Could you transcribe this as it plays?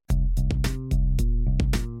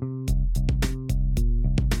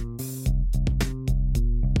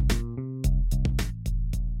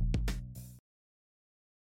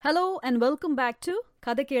Hello and welcome back to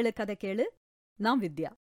கதை கேளு கதை கேளு. நான் வித்யா.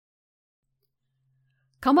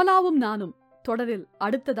 கமலாவும் நானும் தொடரில்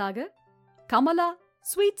அடுத்ததாக கமலா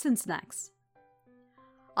ஸ்வீட்ஸ் அண்ட் ஸ்நாக்ஸ்.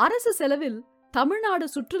 அரசு செலவில் தமிழ்நாடு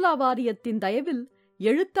சுற்றுலா வாரியத்தின் தயவில்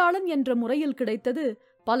எழுத்தாளன் என்ற முறையில் கிடைத்தது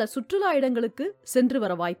பல சுற்றுலா இடங்களுக்கு சென்று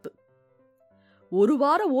வர வாய்ப்பு. ஒரு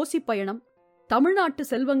வார ஓசி பயணம், தமிழ்நாட்டு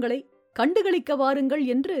செல்வங்களை கண்டுகளிக்க வாருங்கள்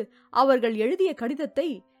என்று அவர்கள் எழுதிய கடிதத்தை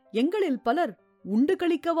எங்களில் பலர் உண்டு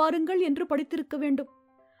கழிக்க வாருங்கள் என்று படித்திருக்க வேண்டும்.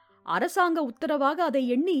 அரசாங்க உத்தரவாக அதை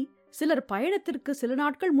எண்ணி சிலர் பயணத்திற்கு சில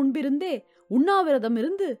நாட்கள் முன்பிருந்தே உண்ணாவிரதம்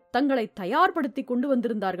இருந்து தங்களை தயார்படுத்திக் கொண்டு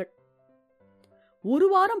வந்திருந்தார்கள். ஒரு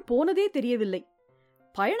வாரம் போனதே தெரியவில்லை.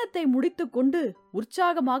 பயணத்தை முடித்துக் கொண்டு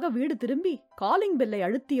உற்சாகமாக வீடு திரும்பி காலிங் பெல்லை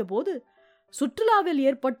அழுத்திய போது சுற்றுலாவில்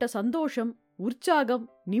ஏற்பட்ட சந்தோஷம், உற்சாகம்,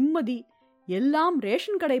 நிம்மதி எல்லாம்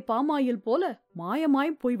ரேஷன் கடை பாமாயில் போல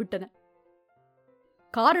மாயமாய் போய்விட்டன.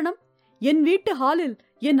 காரணம், என் வீட்டு ஹாலில்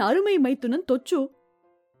என் அருமை மைத்துனன் தொச்சு.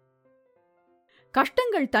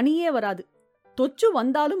 கஷ்டங்கள் தனியே வராது, தொச்சு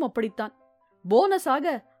வந்தாலும் அப்படித்தான்.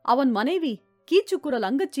 போனஸாக அவன் மனைவி கீச்சுக்குரல்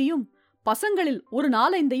அங்கச்சியும் பசங்களில் ஒரு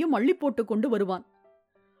 4-5 அள்ளி போட்டு கொண்டு வருவான்.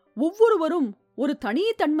 ஒவ்வொருவரும் ஒரு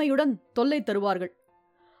தனித்தன்மையுடன் தொல்லை தருவார்கள்.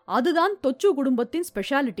 அதுதான் தொச்சு குடும்பத்தின்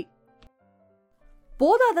ஸ்பெஷாலிட்டி.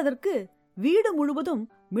 போதாததற்கு வீடு முழுவதும்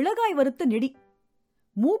மிளகாய் வறுத்த நெடி.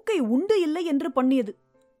 மூக்கை உண்டு இல்லை என்று பண்ணியது.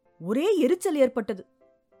 ஒரே எரிச்சல் ஏற்பட்டது.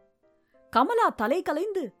 கமலா தலை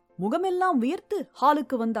கலைந்து முகமெல்லாம் வியர்த்து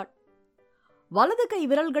ஹாலுக்கு வந்தாள். வலது கை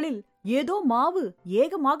விரல்களில் ஏதோ மாவு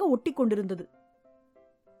ஏகமாக ஒட்டி கொண்டிருந்தது.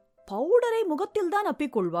 பவுடரை முகத்தில்தான்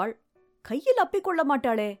அப்பிக்கொள்வாள், கையில் அப்பிக்கொள்ள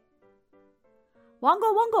மாட்டாளே.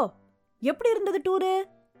 வாங்கோ வாங்கோ, எப்படி இருந்தது டூரு?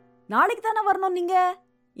 நாளைக்கு தானே வரணும் நீங்க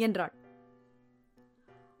என்றாள்.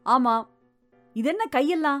 ஆமா, இதென்ன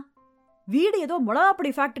கையெல்லாம்? வீடு ஏதோ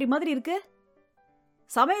மிளகாப்பொடி ஃபேக்டரி மாதிரி இருக்கு.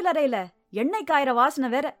 சமையலறையில எண்ணெய் காயிற வாசனை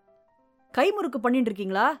வேற. கைமுறுக்கு பண்ணிட்டு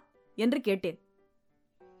இருக்கீங்களா என்று கேட்டேன்.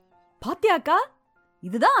 பாத்தியாக்கா,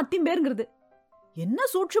 இதுதான் அத்திம்பேருங்கிறது. என்ன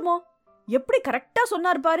சூட்சுமோ, எப்படி கரெக்டா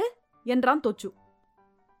சொன்னார் பாரு என்றான் தொச்சு.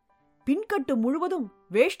 பின்கட்டு முழுவதும்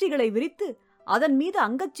வேஷ்டிகளை விரித்து அதன் மீது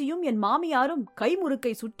அங்கச்சியும் என் மாமியாரும்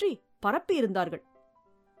கைமுறுக்கை சுற்றி பரப்பி இருந்தார்கள்.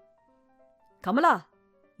 கமலா,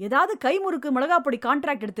 ஏதாவது கைமுறுக்கு மிளகாப்பொடி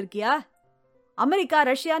கான்ட்ராக்ட் எடுத்திருக்கியா? அமெரிக்கா,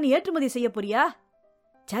 ரஷ்யான்னு ஏற்றுமதி செய்ய போறியா?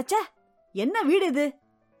 சாச்சா, என்ன வீடு இது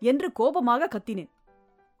என்று கோபமாக கத்தினேன்.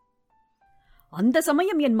 அந்த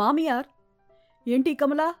சமயம் என் மாமியார், ஏண்டி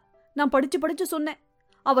கமலா, நான் படிச்சு படிச்சு சொன்னேன்,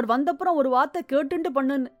 அவர் வந்தப்புறம் ஒரு வார்த்தை கேட்டுண்டு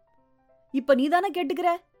பண்ணுன்னு. இப்ப நீதானே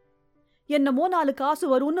கேட்டுக்கிற? என்னமோ 4 காசு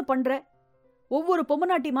வரும்னு பண்ற. ஒவ்வொரு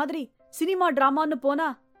பொம்மநாட்டி மாதிரி சினிமா டிராமான்னு போனா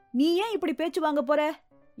நீ ஏன் இப்படி பேச்சு வாங்க போற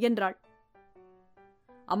என்றாள்.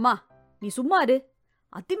 அம்மா, நீ சும்மா இரு.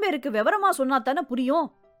 அத்திம்பேருக்கு விவரமா சொன்னாத்தானே புரியும்.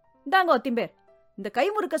 இந்தாங்கோ அத்திம்பேர், இந்த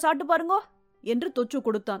கைமுறுக்க சாட்டு பாருங்கோ என்று தொச்சு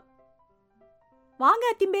கொடுத்தான். வாங்க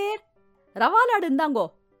அத்திம்பேர், ரவாலாடு இந்தாங்கோ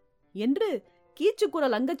என்று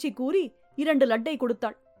கீச்சுக்குரல் அங்கச்சி கூறி 2 லட்டை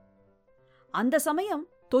கொடுத்தாள். அந்த சமயம்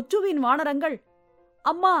தொச்சுவின் வானரங்கள்,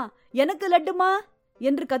 அம்மா எனக்கு லட்டுமா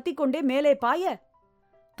என்று கத்திக்கொண்டே மேலே பாய,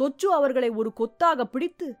 தொச்சு அவர்களை ஒரு கொத்தாக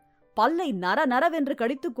பிடித்து பல்லை நர நரவென்று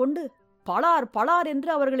கடித்துக்கொண்டு பளார் பளார் என்று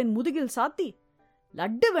அவர்களின் முதுகில் சாத்தி,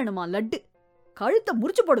 லட்டு வேணுமா லட்டு, கழுத்தை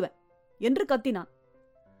முறிச்சு போடுவேன் என்று கத்தினான்.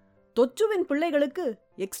 தொச்சுவின் பிள்ளைகளுக்கு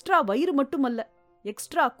எக்ஸ்ட்ரா வயிறு மட்டுமல்ல,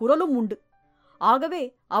 எக்ஸ்ட்ரா குரலும் உண்டு. ஆகவே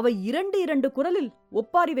அவை 2 குரலில்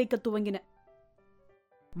ஒப்பாரி வைக்க துவங்கின.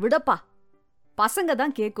 விடப்பா, பசங்க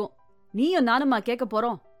தான் கேக்கும், நீயும் நானுமா கேட்க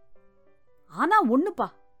போறோம். ஆனா ஒண்ணுப்பா,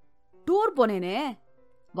 டூர் போனேனே,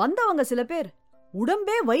 வந்தவங்க சில பேர்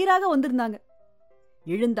உடம்பே வயிறாக வந்திருந்தாங்க.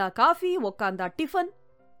 எழுந்தா காஃபி, உக்காந்தா டிஃபன்.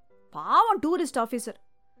 பாவம் டூரிஸ்ட் ஆபீசர்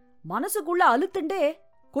மனசுக்குள்ள அழுத்துண்டே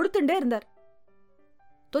கொடுத்துண்டே இருந்தார்.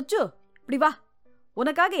 தொச்சு, இப்படி வா,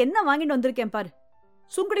 உனக்காக என்ன வாங்கிட்டு வந்திருக்கேன் பாரு.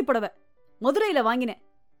 சுங்குடி புடவை, மதுரையில வாங்கினேன்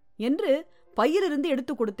என்று பையிலிருந்து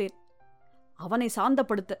எடுத்து கொடுத்தேன், அவனை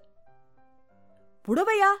சாந்தப்படுத்த.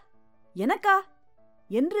 புடவையா, எனக்கா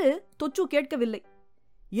என்று தொச்சு கேட்கவில்லை.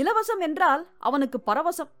 இலவசம் என்றால் அவனுக்கு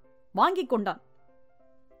பரவசம். வாங்கிக் கொண்டான்.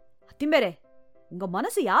 அத்திம்பேரே, உங்க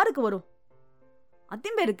மனசு யாருக்கு வரும்?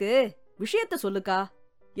 அத்திம்பேருக்கு விஷயத்த சொல்லுக்கா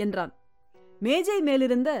என்றான். மேஜை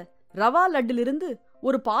மேலிருந்த ரவா லட்டிலிருந்து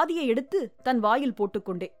ஒரு பாதியை எடுத்து தன் வாயில்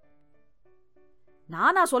போட்டுக்கொண்டே.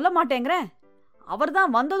 நானா சொல்ல மாட்டேங்கிறேன்,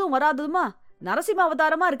 அவர்தான் வந்ததும் வராததுமா நரசிம்ம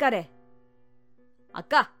அவதாரமா இருக்காரே.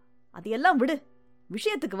 அக்கா, அது எல்லாம் விடு,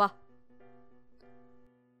 விஷயத்துக்கு வா.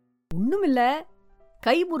 ஒண்ணுமில்ல,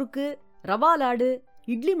 கைமுறுக்கு, ரவா லாடு,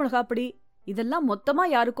 இட்லி மிளகாப்பொடி இதெல்லாம் மொத்தமா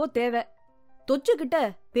யாருக்கோ தேவை. தொச்சுக்கிட்ட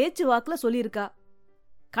பேச்சு வாக்குல சொல்லியிருக்கா.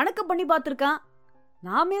 கணக்கு பண்ணி பார்த்திருக்கான்.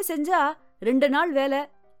 நாமே செஞ்சா 2 நாள் வேலை,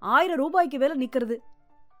 1000 ரூபாய்க்கு வேலை நிக்கிறது.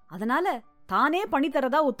 அதனால தானே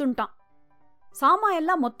பண்ணித்தரதா ஒத்துண்டான். சாமா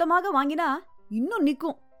எல்லாம் மொத்தமாக வாங்கினா இன்னும்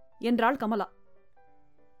நிக்கும் என்றாள் கமலா.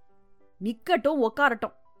 நிக்கட்டும்,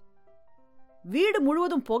 உக்காரட்டும். வீடு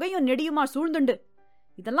முழுவதும் புகையும் நெடியுமா சூழ்ந்துண்டு.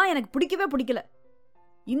 இதெல்லாம் எனக்கு பிடிக்கவே பிடிக்கல.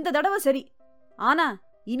 இந்த தடவை சரி, ஆனா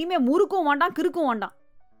இனிமே முறுக்கும் வேண்டாம், கிறுக்கும் வேண்டாம்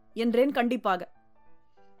என்றேன் கண்டிப்பாக.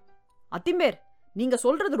 அத்திம்பேர், நீங்க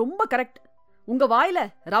சொல்றது ரொம்ப கரெக்ட். உங்க வாயில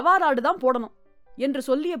ரவா லாடு தான் போடணும் என்று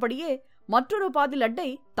சொல்லியபடியே மற்றொரு பாதி லட்டை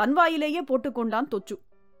தன் வாயிலேயே போட்டுக்கொண்டான் தொச்சு.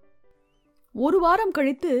 ஒரு வாரம்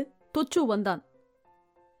கழித்து தொச்சு வந்தான்.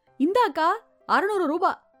 இந்தாக்கா 600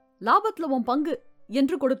 ரூபா, லாபத்துல உன் பங்கு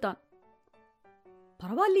என்று கொடுத்தான்.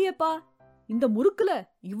 பரவாயில்லையேப்பா, இந்த முறுக்குல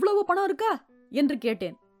இவ்வளவு பணம் இருக்கா என்று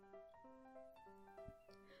கேட்டேன்.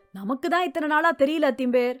 நமக்குதான் இத்தனை நாளா தெரியல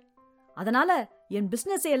அத்திம்பேர். அதனால என்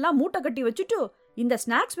பிசினஸை எல்லாம் மூட்டை கட்டி வச்சுட்டு இந்த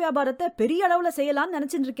ஸ்நாக்ஸ் வியாபாரத்தை பெரிய அளவுல செய்யலாம்னு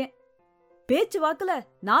நினைச்சிட்டு இருக்கேன். பேச்சு வாக்குல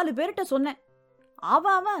 4 பேர்கிட்ட சொன்னேன்.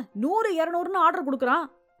 அவன் 100 200ன்னு ஆர்டர் கொடுக்கறான்.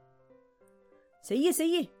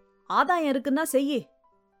 செய்ய ஆதாயம் இருக்குன்னா செய்ய,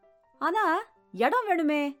 ஆனா இடம்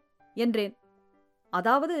வேணுமே என்றேன்.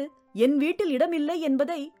 அதாவது என் வீட்டில் இடம் இல்லை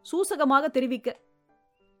என்பதை சூசகமாக தெரிவிக்க.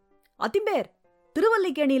 அத்திம்பேர்,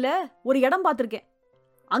 திருவல்லிக்கேணியில ஒரு இடம் பார்த்திருக்கேன்.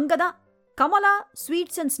 அங்கதான் கமலா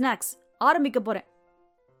ஸ்வீட்ஸ் அண்ட் ஸ்நாக்ஸ் ஆரம்பிக்க போறேன்.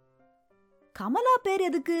 கமலா பேர்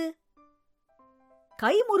எதுக்கு?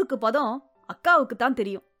 கைமுறுக்கு பதம் அக்காவுக்கு தான்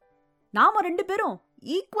தெரியும். நாம 2 பேரும்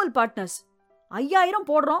ஈக்குவல் பார்ட்னர்ஸ். 5000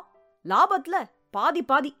 போடுறோம், லாபத்துல பாதி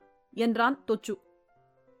பாதி என்றான் தொச்சு.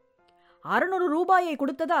 600 ரூபாயை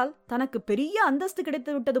கொடுத்ததால் தனக்கு பெரிய அந்தஸ்து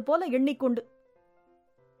கிடைத்து விட்டது போல எண்ணிக்கொண்டு.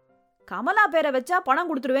 கமலா பேரை வச்சா பணம்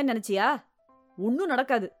கொடுத்துருவேன்னு நினைச்சியா? ஒன்னும்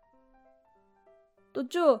நடக்காது.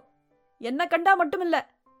 தொச்சு, என்ன கண்டா மட்டும் இல்ல,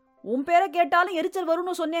 உன் பேரை கேட்டாலும் எரிச்சல்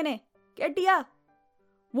வரும்னு சொன்னேனே, கேட்டியா?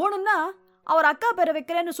 வேணும்னா அவர் அக்கா பேரை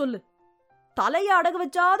வைக்கிறேன்னு சொல்லு. தலைய அடகு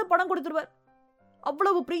வச்சாது பணம் கொடுத்துருவார்.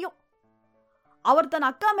 அவ்வளவு பிரியம். அவர் தன்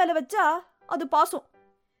அக்கா மேல வச்சா அது பாசம்,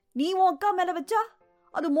 நீ உன் அக்கா மேல வச்சா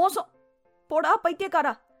அது மோசம். போடா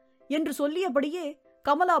பைத்தியக்காரா என்று சொல்லியபடியே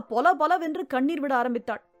கமலா பொல பொலவென்று கண்ணீர் விட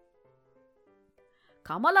ஆரம்பித்தாள்.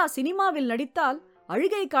 கமலா சினிமாவில் நடித்தால்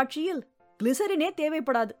அழுகை காட்சியில் கிளிசரினே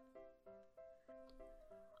தேவைப்படாது.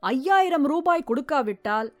 5000 ரூபாய்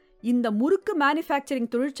கொடுக்காவிட்டால் இந்த முறுக்கு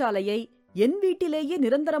மேனுஃபேக்சரிங் தொழிற்சாலையை என் வீட்டிலேயே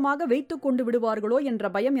நிரந்தரமாக வைத்துக் கொண்டு விடுவார்களோ என்ற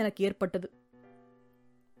பயம் எனக்கு ஏற்பட்டது.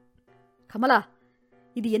 கமலா,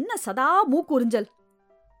 இது என்ன சதா மூக்குறிஞ்சல்?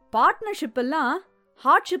 பார்ட்னர்ஷிப் எல்லாம்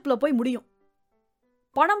ஹார்ட்ஷிப்ல போய் முடியும்.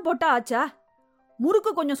 பணம் போட்டா ஆச்சா?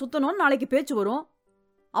 முறுக்கு கொஞ்சம் சுத்தணும்னு நாளைக்கு பேச்சு வரும்.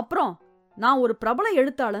 அப்புறம் நான் ஒரு பிரபல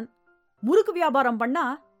எழுத்தாளன். முறுக்கு வியாபாரம் பண்ணா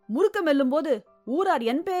முறுக்க மெல்லும் போது ஊரார்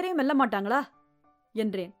என் பெயரே மெல்ல மாட்டாங்களா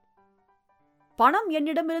என்றேன். பணம்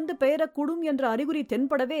என்னிடமிருந்து பெயரக்கூடும் என்ற அறிகுறி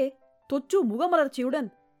தென்படவே தொச்சு முகமலர்ச்சியுடன்,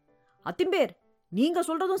 அத்திம்பேர், நீங்க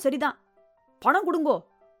சொல்றதும் சரிதான், பணம் கொடுங்கோ,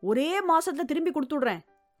 ஒரே மாசத்துல திரும்பி கொடுத்துடுறேன்,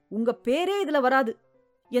 உங்க பேரே இதுல வராது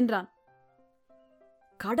என்றான்.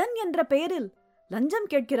 கடன் என்ற பெயரில் லஞ்சம்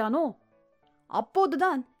கேட்கிறானோ?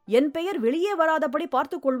 அப்போதுதான் என் பெயர் வெளியே வராதபடி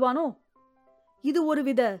பார்த்துக் கொள்வானோ? இது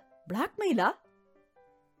ஒருவித பிளாக்மெயிலா?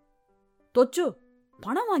 தொச்சு,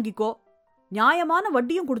 பணம் வாங்கிக்கோ, நியாயமான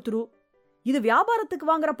வட்டியும் கொடுத்துரு. இது வியாபாரத்துக்கு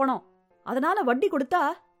வாங்குற பணம், அதனால வட்டி கொடுத்தா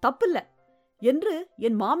தப்பில்ல என்று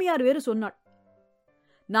என் மாமியார் வேறு சொன்னாள்.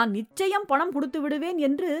 நான் நிச்சயம் பணம் கொடுத்து விடுவேன்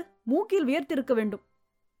என்று மூக்கில் வியர்த்திருக்க வேண்டும்.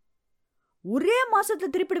 ஒரே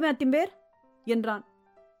மாசத்துல திருப்பிடுவேன் அத்திம்பேர் என்றான்.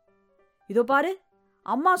 இதோ பாரு,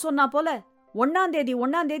 அம்மா சொன்னா போல 1ஆம்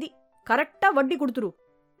தேதி கரெக்டா வட்டி கொடுத்துரு.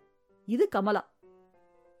 இது கமலா.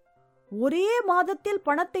 ஒரே மாதத்தில்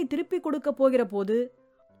பணத்தை திருப்பி கொடுக்க போகிற போது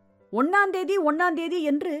 1ஆம் தேதி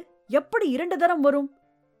என்று எப்படி 2 தரம் வரும்?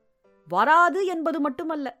 வராது என்பது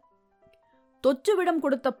மட்டுமல்ல, தொச்சுவிடம்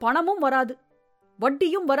கொடுத்த பணமும் வராது,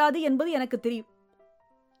 வட்டியும் வராது என்பது எனக்கு தெரியும்.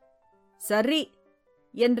 சரி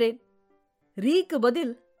என்றேன். ரீக்கு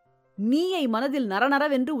பதில் நீயை மனதில்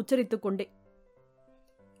நரநரவென்று உச்சரித்துக் கொண்டேன்.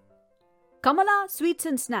 கமலா ஸ்வீட்ஸ்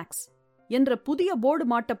அண்ட் ஸ்நாக்ஸ் என்ற புதிய போர்டு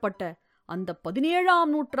மாட்டப்பட்ட அந்த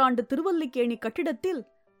 17ஆம் நூற்றாண்டு திருவல்லிக்கேணி கட்டிடத்தில்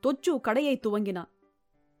தொச்சு கடையை துவங்கினான்.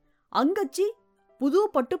 அங்கச்சி புது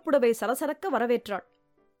பட்டுப்புடவை சரசரக்க வரவேற்றாள்.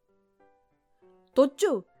 தொச்சு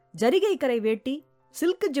ஜரிகை கரை வேட்டி,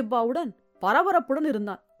 சில்கு ஜிப்பாவுடன் பரபரப்புடன்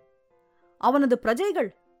இருந்தான். அவனது பிரஜைகள்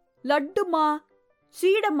லட்டுமா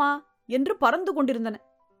சீடமா என்று பறந்து கொண்டிருந்தன.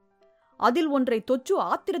 அதில் ஒன்றை தொச்சு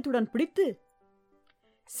ஆத்திரத்துடன் பிடித்து,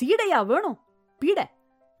 சீடையா வேணும், பீட,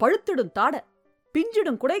 பழுத்திடும் தாட,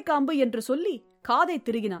 பிஞ்சிடும் குடைக்காம்பு என்று சொல்லி காதை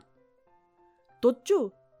திருகினான். தொச்சு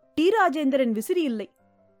டி ராஜேந்திரன் விசிறி இல்லை.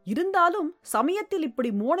 இருந்தாலும் சமயத்தில்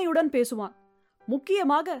இப்படி மோனையுடன் பேசுவான்,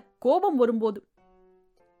 முக்கியமாக கோபம் வரும்போது.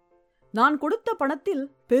 நான் கொடுத்த பணத்தில்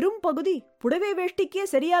பெரும் பகுதி புடவை வேஷ்டிக்கே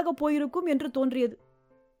சரியாக போயிருக்கும் என்று தோன்றியது.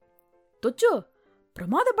 தொச்சு,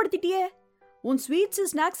 பிரமாதப்படுத்திட்டியே. உன் ஸ்வீட்ஸ்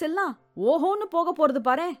ஸ்நாக்ஸ் எல்லாம் ஓஹோன்னு போக போறது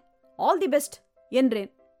பாரு. ஆல் தி பெஸ்ட்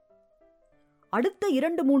என்றேன். அடுத்த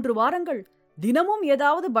 2-3 வாரங்கள் தினமும்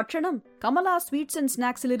ஏதாவது பட்சணம் கமலா ஸ்வீட்ஸ் அண்ட்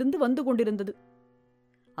ஸ்நாக்ஸிலிருந்து வந்து கொண்டிருந்தது.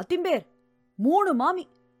 அத்திம்பேர், 3 மாமி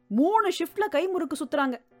 3 ஷிஃப்ட்ல கைமுறுக்கு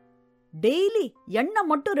சுத்துறாங்க. டெய்லி எண்ணெய்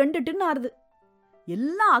மட்டும் 2 டின் ஆறுது.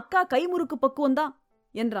 எல்லாம் அக்கா கைமுறுக்கு பக்குவம்தான்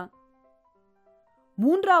என்றான்.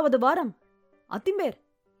 3வது வாரம், அத்திம்பேர்,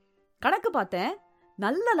 கணக்கு பார்த்தேன்,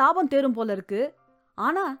 நல்ல லாபம் தேரும் போல இருக்கு.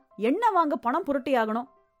 ஆனா எண்ணெய் வாங்க பணம் புரட்டியாகணும்.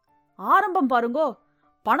 ஆரம்பம் பாருங்கோ,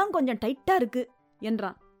 பணம் கொஞ்சம் டைட்டா இருக்கு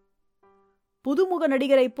என்றான். புதுமுக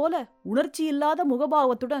நடிகரைப் போல உணர்ச்சி இல்லாத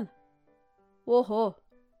முகபாவத்துடன் ஓஹோ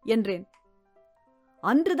என்றேன்.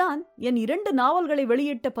 அன்றுதான் என் 2 நாவல்களை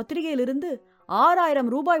வெளியிட்ட பத்திரிகையிலிருந்து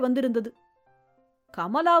 6000 ரூபாய் வந்திருந்தது.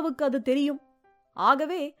 கமலாவுக்கு அது தெரியும்.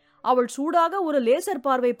 ஆகவே அவள் சூடாக ஒரு லேசர்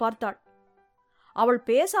பார்வை பார்த்தாள். அவள்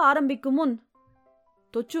பேச ஆரம்பிக்கும் முன்,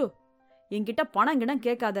 தொச்சு, என்கிட்ட பணம் கிணம்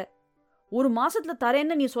கேட்காத. 1 மாசத்துல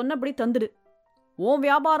தரேன்னு நீ சொன்னபடி தந்துடு. ஓன்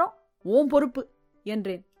வியாபாரம் ஓன் பொறுப்பு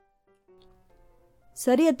என்றேன்.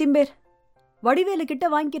 சரி அத்திம்பேர், வடிவேலு கிட்ட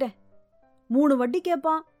வாங்கிக்கிறேன். 3 வட்டி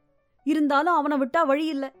கேட்பான். இருந்தாலும் அவனை விட்டா வழி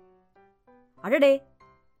இல்ல. அடடே,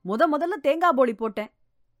 முதல்ல தேங்காய் போலி போட்டேன்.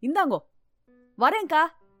 இந்தாங்கோ, வரேங்கா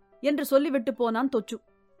என்று சொல்லிவிட்டு போனான் தொச்சு.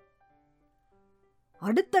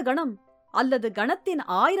 அடுத்த கணம் அல்லது கணத்தின்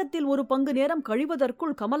 1000ல் 1 பங்கு நேரம்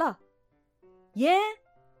கழிவதற்குள் கமலா, ஏன்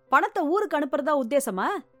பணத்தை ஊருக்கு அனுப்புறதா உத்தேசமா?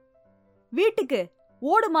 வீட்டுக்கு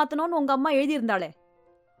ஓடு மாத்தணும்னு உங்க அம்மா எழுதியிருந்தாளே,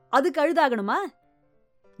 அதுக்கு அழுதாகணுமா?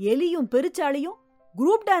 எலியும் பெருச்சாளியும்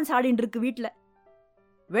குரூப் டான்ஸ் ஆடின்னு இருக்கு வீட்டுல.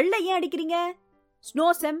 வெள்ளை ஏன் அடிக்கிறீங்க?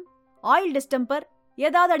 ஸ்னோசெம், ஆயில் டிஸ்டம்பர்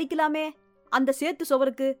ஏதாவது அடிக்கலாமே அந்த சேத்து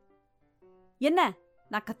சுவருக்கு. என்ன,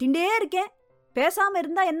 நான் கத்திண்டே இருக்கேன், பேசாம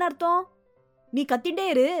இருந்தா என்ன அர்த்தம்? நீ கத்திண்டே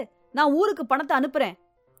இரு, நான் ஊருக்கு பணத்தை அனுப்புறேன்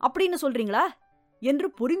அப்படின்னு சொல்றீங்களா என்று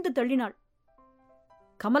புரிந்து தள்ளினாள்.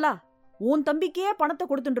 கமலா, உன் தம்பிக்கே பணத்தை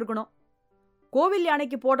கொடுத்துட்டு இருக்கணும். கோவில்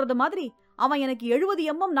யானைக்கு போடுறது மாதிரி அவன் எனக்கு 70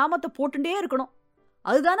 mm நாமத்தை போட்டுட்டே இருக்கணும்.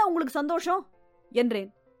 அதுதானே உங்களுக்கு சந்தோஷம் என்றேன்.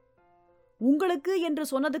 உங்களுக்கு என்று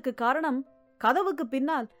சொன்னதுக்கு காரணம் கதவுக்கு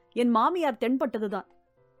பின்னால் என் மாமியார் தென்பட்டதுதான்.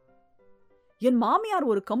 என் மாமியார்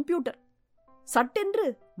ஒரு கம்ப்யூட்டர். சட்டென்று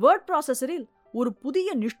வேர்ட் ப்ராசஸரில் ஒரு புதிய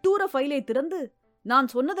நிஷ்டூர ஃபைலை திறந்து நான்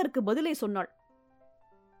சொன்னதற்கு பதிலை சொன்னாள்.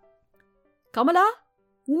 கமலா,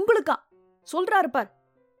 உங்களுக்கா சொல்றாரு பார்.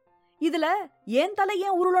 இதுல ஏன் தலை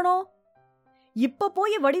ஏன் உருளணும்? இப்ப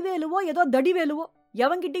போய் வடிவேலுவோ ஏதோ தடிவேலுவோ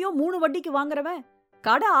எவங்கிட்டயோ 3 வட்டிக்கு வாங்குறவன்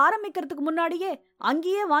கடை ஆரம்பிக்கிறதுக்கு முன்னாடியே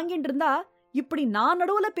அங்கேயே வாங்கிட்டு இருந்தா இப்படி நான்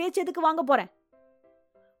நடுவுல பேச்சு எதுக்கு வாங்க போறேன்?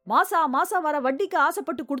 மாசம் வர வட்டிக்கு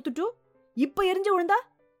ஆசைப்பட்டு கொடுத்துட்டு இப்ப எரிஞ்சு விழுந்தா?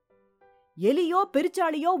 எலியோ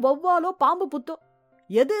பெருச்சாளியோ வௌவாலோ பாம்பு புத்தோ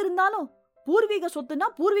எது இருந்தாலும் பூர்வீக சொத்துனா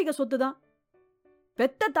பூர்வீக சொத்துதான்.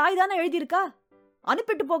 பெத்த தாய் தானே எழுதியிருக்கா,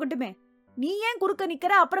 அனுப்பிட்டு போகட்டுமே. நீ ஏன் குறுக்க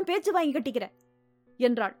நிக்கிற, அப்புறம் பேச்சு வாங்கி கட்டிக்கிற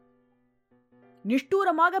என்றாள்.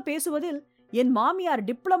 நிஷ்டூரமாக பேசுவதில் என் மாமியார்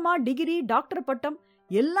டிப்ளமா, டிகிரி, டாக்டர் பட்டம்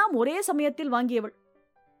எல்லாம் ஒரே சமயத்தில் வாங்கியவள்.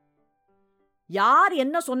 யார்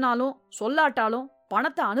என்ன சொன்னாலும் சொல்லாட்டாலும்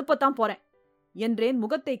பணத்தை அனுப்பத்தான் போறேன் என்றேன்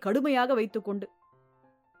முகத்தை கடுமையாக வைத்துக்கொண்டு.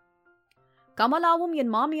 கமலாவும்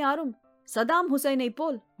என் மாமியாரும் சதாம் ஹுசைனை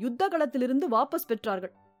போல் யுத்த களத்திலிருந்து வாபஸ்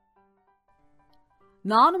பெற்றார்கள்.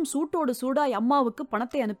 நானும் சூட்டோடு சூடாய் அம்மாவுக்கு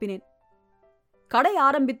பணத்தை அனுப்பினேன். கடை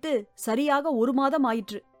ஆரம்பித்து சரியாக 1 மாதம்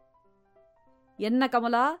ஆயிற்று. என்ன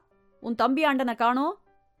கமலா, உன் தம்பி ஆண்டனை காணோம்,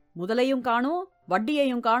 முதலையும் காணோம்,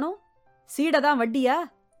 வட்டியையும் காணோம், சீடதான் வட்டியா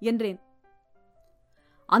என்றேன்.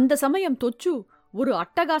 அந்த சமயம் தொச்சு ஒரு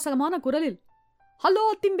அட்டகாசமான குரலில், ஹலோ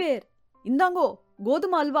திம்பேர், இந்தாங்கோ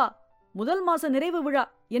கோதுமை அல்வா, 1 மாச நிறைவு விழா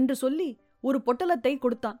என்று சொல்லி ஒரு பொட்டலத்தை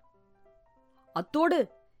கொடுத்தான். அத்தோடு,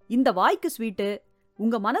 இந்த வாய்க்கு ஸ்வீட்டு,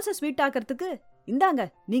 உங்க மனசை ஸ்வீட்டாக்கிறதுக்கு இந்தாங்க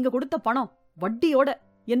நீங்க கொடுத்த பணம் வட்டியோட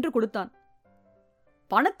என்று கொடுத்தான்.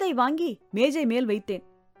 பணத்தை வாங்கி மேஜை மேல் வைத்தேன்.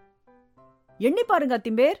 எண்ணி பாருங்க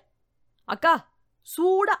திம்பேர். அக்கா,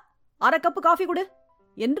 சூடா 1/2 கப்பு காஃபி கொடு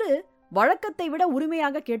என்று வழக்கத்தை விட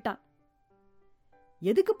உரிமையாக கேட்டான்.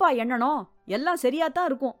 எதுக்குப்பா எண்ணணும், எல்லாம் சரியாத்தான்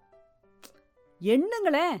இருக்கும்.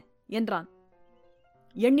 எண்ணுங்களேன் என்றான்.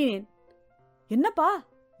 எண்ணினேன். என்னப்பா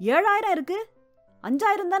 7000 இருக்கு,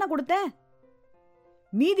 5000 தானே கொடுத்தேன்.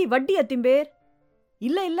 மீதி வட்டி அத்திம்பேர்.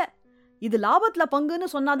 இல்ல இது லாபத்துல பங்குன்னு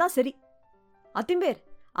சொன்னாதான் சரி. அத்திம்பேர்,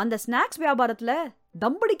 அந்த ஸ்நாக்ஸ் வியாபாரத்துல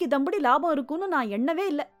தம்படிக்கு தம்படி லாபம் இருக்குன்னு நான் எண்ணவே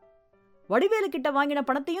இல்லை. வடிவேலு கிட்ட வாங்கின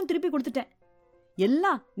பணத்தையும் திருப்பி கொடுத்துட்டேன்.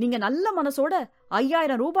 எல்லாம் நீங்க நல்ல மனசோட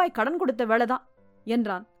 5000 ரூபாய் கடன் கொடுத்த வேலைதான்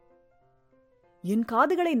என்றான். என்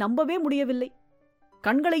காதுகளை நம்பவே முடியவில்லை,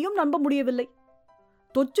 கண்களையும் நம்ப முடியவில்லை.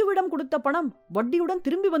 தொச்சுவிடம் கொடுத்த பணம் வட்டியுடன்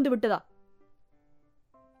திரும்பி வந்து விட்டதா?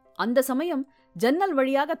 அந்த சமயம் ஜன்னல்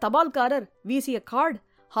வழியாக தபால்காரர் வீசிய கார்டு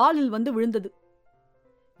ஹாலில் வந்து விழுந்தது.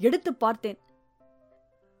 எடுத்து பார்த்தேன்.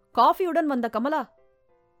 காஃபியுடன் வந்த கமலா,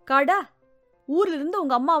 காடா, ஊரிலிருந்து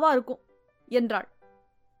உங்க அம்மாவா இருக்கும் என்றாள்.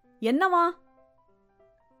 என்னவா?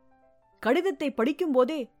 கடிதத்தை படிக்கும்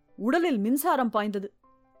போதே உடலில் மின்சாரம் பாய்ந்தது.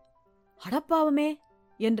 அடப்பாவமே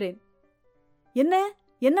என்றேன். என்ன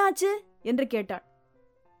என்னாச்சு என்று கேட்டாள்.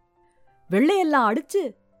 வெள்ளையெல்லாம் அடிச்சு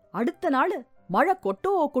அடுத்த நாள் மழை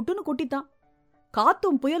கொட்டோ கொட்டுன்னு கொட்டித்தான்.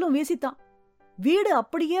 காத்தும் புயலும் வீசித்தான். வீடு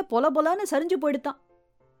அப்படியே பொல பொலன்னு சரிஞ்சு போயிடுத்தான்.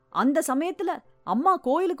 அந்த சமயத்துல அம்மா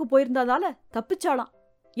கோயிலுக்கு போயிருந்ததால தப்பிச்சாளாம்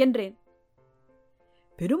என்றேன்.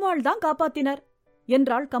 பெருமாள் தான் காப்பாத்தினார்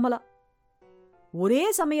என்றாள் கமலா. ஒரே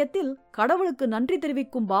சமயத்தில் கடவுளுக்கு நன்றி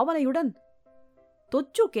தெரிவிக்கும் பாவனையுடன்,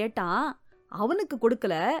 தொச்சு கேட்டான், அவனுக்கு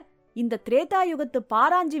கொடுக்கல, இந்த திரேதாயுகத்து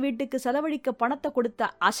பாராஞ்சி வீட்டுக்கு செலவழிக்க பணத்தை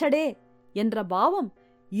கொடுத்த அசடே என்ற பாவம்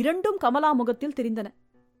இரண்டும் கமலா முகத்தில் தெரிந்தன.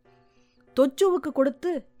 தொச்சுவுக்கு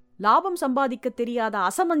கொடுத்து லாபம் சம்பாதிக்க தெரியாத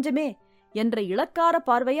அசமஞ்சமே என்ற இளக்கார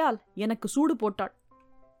பார்வையால் எனக்கு சூடு போட்டாள்.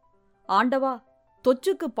 ஆண்டவா,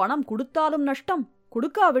 தொச்சுக்கு பணம் கொடுத்தாலும் நஷ்டம்,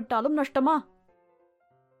 கொடுக்காவிட்டாலும் நஷ்டமா?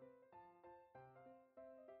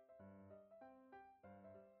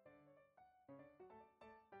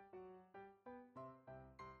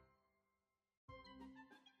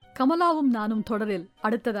 கமலாவும் நானும் தொடரில்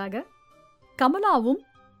அடுத்ததாக கமலாவும்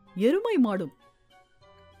எருமை மாடும்.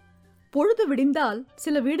 பொழுது விடிந்தால்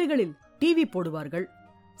சில வீடுகளில் டிவி போடுவார்கள்,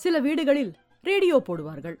 சில வீடுகளில் ரேடியோ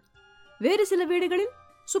போடுவார்கள், வேறு சில வீடுகளில்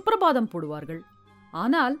சுப்பிரபாதம் போடுவார்கள்.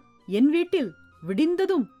 ஆனால் என் வீட்டில்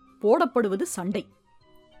விடிந்ததும் போடப்படுவது சண்டை.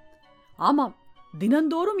 ஆமாம்,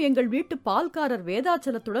 தினந்தோறும் எங்கள் வீட்டு பால்காரர்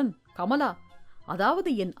வேதாச்சலத்துடன் கமலா, அதாவது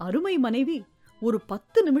என் அருமை மனைவி, ஒரு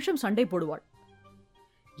 10 நிமிஷம் சண்டை போடுவாள்.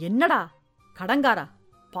 என்னடா கடங்காரா,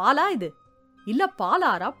 பாலா இது? இல்ல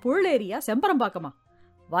பாலாரா, புழலேரியா, செம்பரம்பாக்கமா?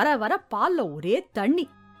 வர வர பால்ல ஒரே தண்ணி,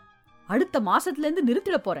 அடுத்த மாசத்துல இருந்து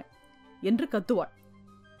நிறுத்திட போறேன் என்று கத்துவாள்.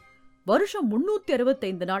 வருஷம்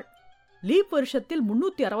 365 நாள், லீப் வருஷத்தில்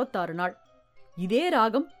 366 நாள். இதே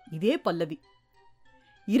ராகம், இதே பல்லவி.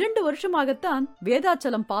 2 வருஷமாகத்தான்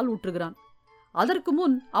வேதாச்சலம் பால் ஊற்றுகிறான். அதற்கு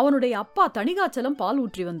முன் அவனுடைய அப்பா தணிகாச்சலம் பால்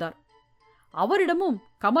ஊற்றி வந்தார். அவரிடமும்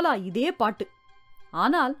கமலா இதே பாட்டு.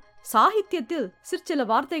 ஆனால் சாகித்யத்தில் சிற்சில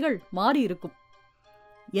வார்த்தைகள் மாறியிருக்கும்.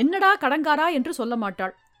 என்னடா கடங்காரா என்று சொல்ல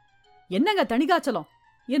மாட்டாள். என்னங்க தணிகாச்சலம்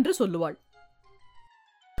என்று சொல்லுவாள்.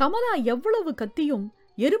 கமலா எவ்வளவு கத்தியும்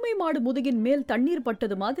எருமை மாடு முதுகின் மேல் தண்ணீர்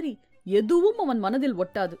பட்டது மாதிரி எதுவும் அவன் மனதில்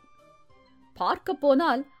ஒட்டாது. பார்க்க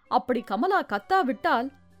போனால் அப்படி கமலா கத்தாவிட்டால்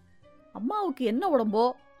அம்மாவுக்கு என்ன உடம்போ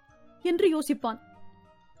என்று யோசிப்பான்.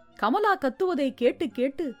 கமலா கத்துவதை கேட்டு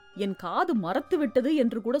கேட்டு என் காது மரத்து விட்டது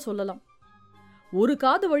என்று கூட சொல்லலாம். ஒரு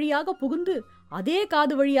காது வழியாக புகுந்து அதே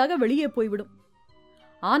காது வழியாக வெளியே போய்விடும்.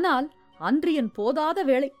 ஆனால் அன்று என் போதாத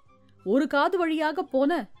வேளை. ஒரு காது வழியாக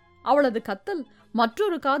போன அவளது கத்தல்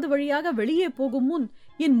மற்றொரு காது வழியாக வெளியே போகும் முன்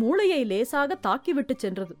என் மூளையை லேசாக தாக்கிவிட்டு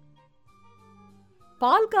சென்றது.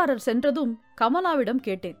 பால்காரர் சென்றதும் கமலாவிடம்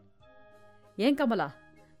கேட்டேன், ஏன் கமலா,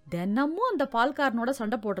 தினமும் அந்த பால்காரனோட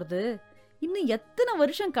சண்டை போடுறது இன்னும் எத்தனை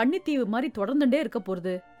வருஷம் கன்னித்தீவு மாதிரி தொடர்ந்துட்டே இருக்க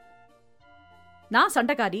போறது? நான்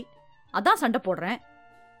சண்டைக்காரி, அதான் சண்டை போடுறேன்.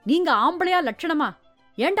 நீங்க ஆம்பளையா லட்சணமா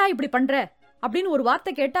ஏண்டா இப்படி பண்ற அப்படின்னு ஒரு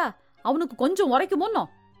வார்த்தை கேட்டா அவனுக்கு கொஞ்சம் உரைக்குமோன்னோ?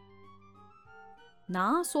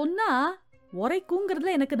 நான் சொன்னா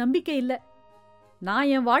உரைக்குங்கிறதுல எனக்கு நம்பிக்கை இல்ல. நான்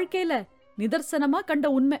என் வாழ்க்கையில நிதர்சனமா கண்ட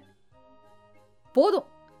உண்மை. போதும்,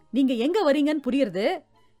 நீங்க எங்க வரீங்கன்னு புரியுறது.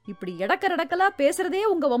 இப்படி எடக்கரடக்கலா பேசுறதே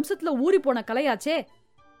உங்க வம்சத்துல ஊறி போன கலையாச்சே.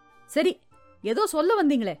 சரி, ஏதோ சொல்ல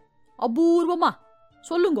வந்தீங்களே, அபூர்வமா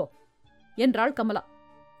சொல்லுங்கோ என்றாள் கமலா.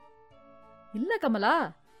 இல்ல கமலா,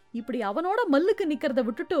 இப்படி அவனோட மல்லுக்கு நிக்கிறத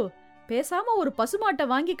விட்டுட்டு பேசாம ஒரு பசுமாட்டை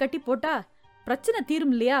வாங்கி கட்டி போட்டா பிரச்சனை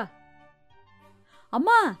தீரும் இல்லையா?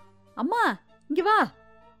 அம்மா அம்மா, இங்க வா,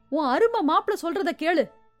 உன் அருமை மாப்பிள சொல்றத கேளு.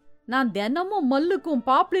 நான் தினமும் மல்லுக்கும்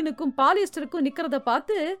பாப்ளினுக்கும் பாலிஸ்டருக்கும் நிக்கிறத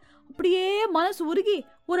பார்த்து அப்படியே மனசு உருகி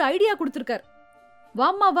ஒரு ஐடியா கொடுத்திருக்கார்.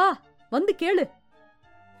 வாம்மா வா, வந்து கேளு.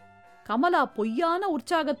 கமலா பொய்யான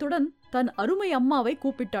உற்சாகத்துடன் தன் அருமை அம்மாவை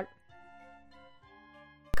கூப்பிட்டாள்.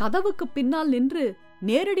 கதவுக்கு பின்னால் நின்று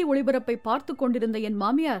நேரடி ஒளிபரப்பை பார்த்து கொண்டிருந்த என்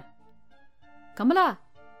மாமியார், கமலா,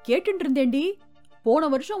 கேட்டு இருந்தேண்டி, போன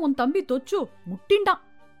வருஷம் உன் தம்பி தொச்சு முட்டிண்டான்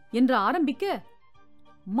என்று ஆரம்பிக்க,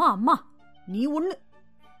 அம்மா அம்மா நீ ஒண்ணு,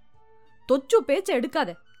 தொச்சு பேச்ச எடுக்காத,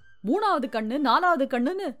 3வது கண்ணு 4வது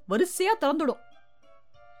கண்ணுன்னு வரிசையா திறந்துடும்.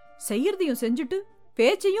 செய்யறதையும் செஞ்சுட்டு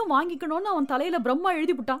பேச்சையும் வாங்கிக்கணும்னு அவன் தலையில பிரம்மா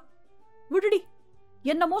எழுதிவிட்டான். விடுடி,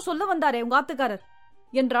 என்னமோ சொல்ல வந்தாரே உங்க ஆத்துக்காரர்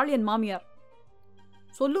என்றாள் என் மாமியார்.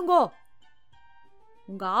 சொல்லுங்கோ.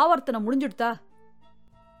 உங்க ஆவர்த்தனை முடிஞ்சுடுதா?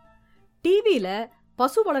 டிவியில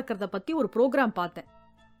பசு வளர்க்கறத பத்தி ஒரு புரோகிராம் பார்த்தேன்.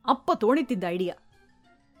 அப்ப தோணித்து இந்த ஐடியா.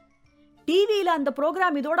 டிவியில அந்த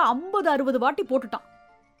புரோகிராம் இதோட 50-60 வாட்டி போட்டுட்டான்.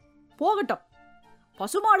 போகட்டும்,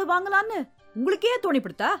 பசுமாடு வாங்கலான்னு உங்களுக்கே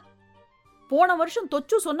தோணிப்படுத்தா? போன வருஷம்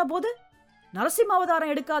தொச்சு சொன்ன போது நரசிம்ம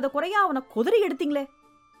அவதாரம் எடுக்காத குறையா அவனை குதிரை எடுத்தீங்களே.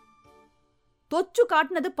 தொச்சு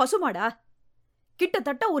காட்டினது பசுமாடா?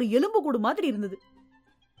 கிட்டத்தட்ட ஒரு எலும்பு கூடு மாதிரி இருந்தது.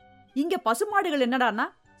 இங்க பசுமாடுகள் என்னடான்னா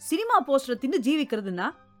சினிமா போஸ்டர் தின்னு ஜீவிக்கிறதுன்னா,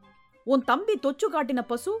 உன் தம்பி தொச்சு காட்டின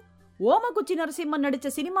பசு ஓமகுச்சி நரசிம்மன் நடிச்ச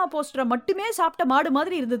சினிமா போஸ்டரை மட்டுமே சாப்பிட்ட மாடு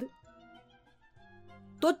மாதிரி இருந்தது.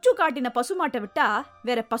 தொச்சு காட்டின பசுமாட்டை விட்டா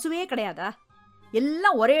வேற பசுவே கிடையாதா?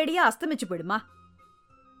 எல்லாம் ஒரேடியா அஸ்தமிச்சு போயிடுமா?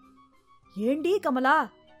 ஏண்டி கமலா,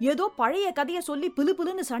 ஏதோ பழைய கதைய சொல்லி பிளு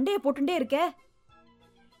பிளுன்னு சண்டைய போட்டுட்டே இருக்கே.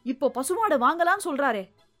 இப்போ பசுமாடு வாங்கலான்னு சொல்றாரே,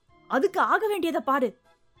 அதுக்கு ஆக வேண்டியதை பாரு.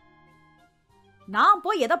 நான்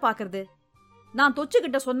போய் எதை பாக்குறது? நான்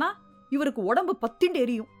தொச்சுக்கிட்ட சொன்னா இவருக்கு உடம்பு பத்திண்டு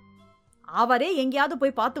எரியும். அவரே எங்கேயாவது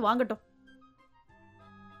போய் பார்த்து வாங்கட்டும்.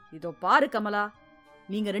 இதோ பாரு கமலா,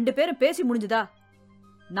 நீங்க 2 பேரும் பேசி முடிஞ்சுதா?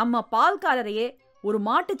 நம்ம பால்காரரையே ஒரு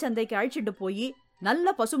மாட்டு சந்தைக்கு அழைச்சிட்டு போய்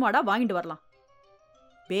நல்ல பசுமாடா வாங்கிட்டு வரலாம்.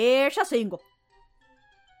 பேஷா செய்யுங்கோ.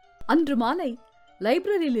 அன்று மாலை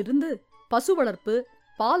லைப்ரரியிலிருந்து பசு வளர்ப்பு,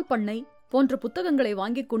 பால் பண்ணை போன்ற புத்தகங்களை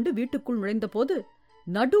வாங்கிக் கொண்டு வீட்டுக்குள் நுழைந்த போது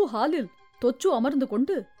நடு ஹாலில் தொச்சு அமர்ந்து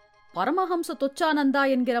கொண்டு பரமஹம்ச தொச்சானந்தா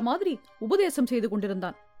என்கிற மாதிரி உபதேசம் செய்து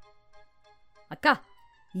கொண்டிருந்தான். அக்கா,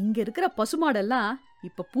 இங்க இருக்கிற பசுமாடெல்லாம்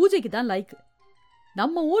இப்ப பூஜைக்கு தான் லாய்க்கு.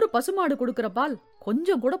 நம்ம ஊரு பசுமாடு கொடுக்கிற பால்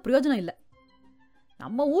கொஞ்சம் கூட பிரயோஜனம் இல்ல.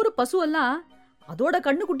 நம்ம ஊரு பசுவெல்லாம் அதோட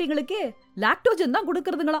கண்ணுக்குட்டிகளுக்கே லாக்டோஜன் தான்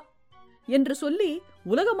கொடுக்கறதுங்களாம் என்று சொல்லி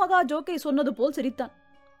உலக மகா ஜோக்கை சொன்னது போல் சிரித்தான்.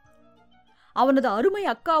 அவனது அருமை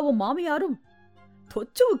அக்காவும் மாமியாரும்,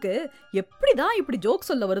 தொச்சுவுக்கு எப்படிதான் இப்படி ஜோக்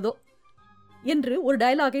சொல்ல வருதோ என்று ஒரு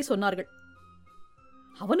டயலாகை சொன்னார்கள்.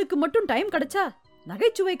 அவனுக்கு மட்டும் டைம் கிடைச்சா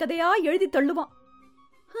நகைச்சுவை கதையா எழுதி தள்ளுவான்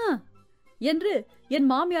என்று என்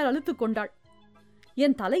மாமியார் அழுத்துக் கொண்டாள்.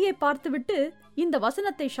 என் தலையை பார்த்துவிட்டு இந்த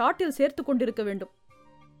வசனத்தை ஷார்ட்டில் சேர்த்து கொண்டிருக்க வேண்டும்.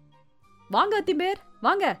 வாங்க அத்திம்பேர்,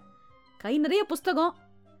 வாங்க. கை நிறைய புஸ்தகம்.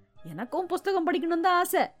 எனக்கும் புஸ்தகம் படிக்கணும் தான்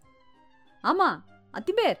ஆசை. ஆமா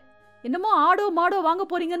அத்திம்பேர், என்னமோ ஆடோ மாடோ வாங்க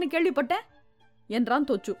போறீங்கன்னு கேள்விப்பட்டேன் என்றான்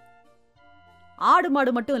தொச்சு. ஆடு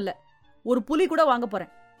மாடு மட்டும் இல்ல, ஒரு புலி கூட வாங்க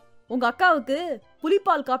போறேன். உங்க அக்காவுக்கு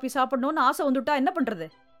புலிப்பால் காபி சாப்பிடணும்னு ஆசை வந்துட்டா என்ன பண்றது?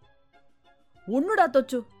 ஒண்ணுடா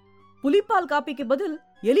தொச்சு, புலிப்பால் காப்பிக்கு பதில்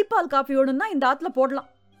எலிப்பால் காப்பி வேணும்னா இந்த ஆத்துல போடலாம்.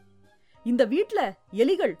 இந்த வீட்ல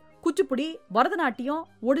எலிகள் குச்சிப்புடி, பரதநாட்டியம்,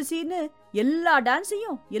 ஒடிசின்னு எல்லா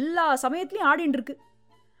டான்ஸையும் எல்லா சமயத்திலையும் ஆடின்னு இருக்கு.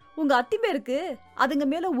 உங்க அத்திம்பேருக்கு அதுங்க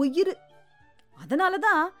மேல உயிர்.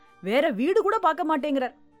 அதனாலதான் வேற வீடு கூட பார்க்க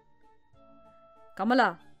மாட்டேங்கிறார். கமலா,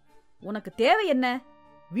 உனக்கு தேவை என்ன?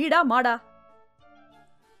 வீடா மாடா?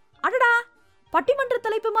 அடடா, பட்டிமன்ற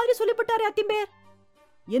தலைப்பு மாதிரி சொல்லிவிட்டாரே அத்திம்பேர்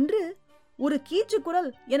என்று ஒரு கீச்சு குரல்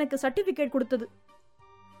எனக்கு சர்டிபிகேட் கொடுத்தது.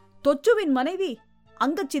 தொச்சுவின் மனைவி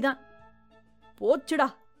அங்கச்சிதான். போச்சுடா.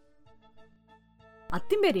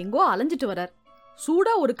 அத்திம்பேர் எங்கோ அலைஞ்சிட்டு வரார்.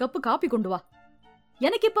 சூடா ஒரு கப்பு காப்பி கொண்டு வா.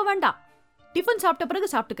 எனக்கு இப்ப வேண்டாம், டிஃபன் சாப்பிட்ட பிறகு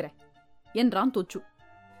சாப்பிட்டுக்கிறேன் என்றான் தொச்சு.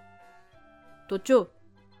 தொச்சு,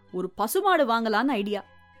 ஒரு பசுமாடு வாங்கலான்னு ஐடியா.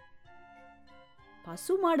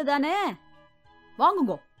 பசுமாடு தானே,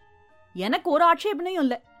 வாங்குங்கோ. எனக்கு ஒரு ஆட்சேபனையும்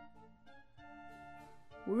இல்ல.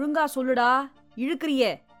 ஒழுங்கா சொல்லுடா,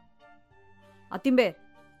 இழுக்கிறியே. அத்திம்பேர்,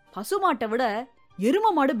 பசுமாட்டை விட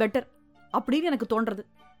எரும மாடு பெட்டர் அப்படின்னு எனக்கு தோன்றது.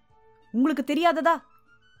 உங்களுக்கு தெரியாததா?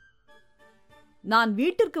 நான்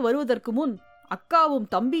வீட்டிற்கு வருவதற்கு முன் அக்காவும்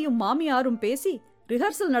தம்பியும் மாமியாரும் பேசி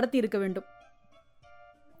ரிஹர்சல் நடத்தி இருக்க வேண்டும்.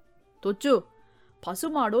 தொச்சு,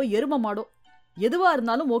 பசுமாடோ எரும மாடோ எதுவா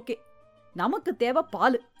இருந்தாலும் ஓகே, நமக்கு தேவை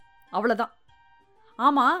பால், அவ்வளவுதான்.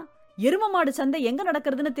 ஆமா, எரும மாடு சந்தை எங்க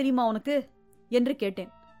நடக்கிறதுன்னு தெரியுமா உனக்கு என்று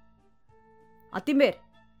கேட்டேன். அத்திம்பேர்,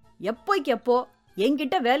 எப்போய்க்கு எப்போ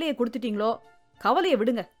என்கிட்ட வேலையை கொடுத்துட்டீங்களோ கவலையை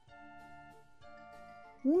விடுங்க.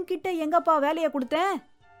 உன்கிட்ட எங்கப்பா வேலையை கொடுத்தேன்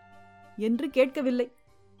என்று கேட்கவில்லை.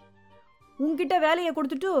 உன்கிட்ட வேலையை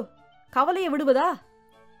கொடுத்துட்டு கவலையை விடுவதா?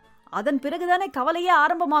 அதன் பிறகுதானே கவலையே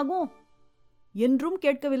ஆரம்பமாகும் என்றும்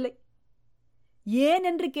கேட்கவில்லை. ஏன்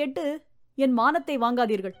என்று கேட்டு என் மானத்தை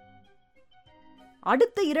வாங்காதீர்கள்.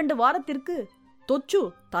 அடுத்த 2 வாரத்திற்கு தொச்சு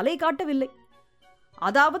தலை காட்டவில்லை.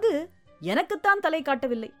 அதாவது எனக்குத்தான் தலை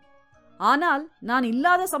காட்டவில்லை. ஆனால் நான்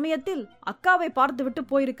இல்லாத சமயத்தில் அக்காவை பார்த்துவிட்டு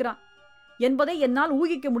போயிருக்கிறான் என்பதை என்னால்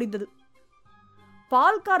ஊகிக்க முடிந்தது.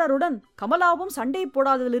 பால்காரருடன் கமலாவும் சண்டை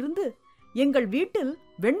போடாததிலிருந்து எங்கள் வீட்டில்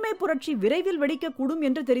வெண்மை புரட்சி விரைவில் வெடிக்கக்கூடும்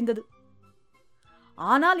என்று தெரிந்தது.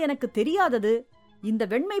 ஆனால் எனக்கு தெரியாதது இந்த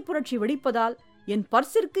வெண்மை புரட்சி வெடிப்பதால் என்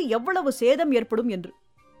பர்சிற்கு எவ்வளவு சேதம் ஏற்படும் என்று.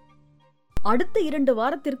 அடுத்த 2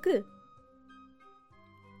 வாரத்திற்கு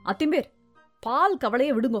அத்திம்பேர், பால்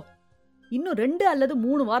கவலையை விடுங்கோ. இன்னும் 2 அல்லது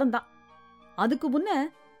 3 வாரம்தான். அதுக்கு முன்ன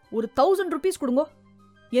ஒரு 1000 rupees கொடுங்கோ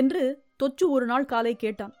என்று தொச்சு ஒரு நாள் காலை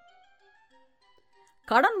கேட்டான்.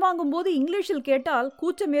 கடன் வாங்கும்போது இங்கிலீஷில் கேட்டால்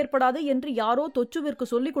கூச்சம் ஏற்படாது என்று யாரோ தொச்சுவிற்கு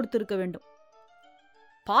சொல்லிக் கொடுத்திருக்க வேண்டும்.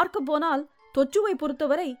 பார்க்க போனால் தொச்சுவை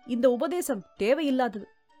பொறுத்தவரை இந்த உபதேசம் தேவையில்லாதது.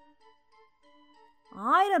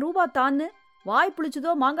 1000 ரூபாய் தான்னு வாய்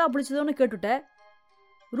புளிச்சதோ மாங்காய் புளிச்சதோன்னு கேட்டுட்ட.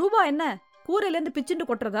 ரூபா என்ன கூரையிலேருந்து பிச்சுண்டு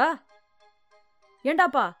கொட்டுறதா?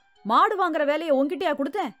 ஏண்டாப்பா, மாடு வாங்குற வேலையை உன்கிட்டயா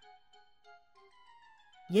கொடுத்தேன்?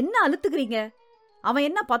 என்ன அழுத்துக்கிறீங்க? அவன்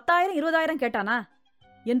என்ன 10,000 20,000 கேட்டானா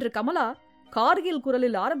என்று கமலா கார்கில்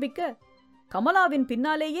குரலில் ஆரம்பிக்க, கமலாவின்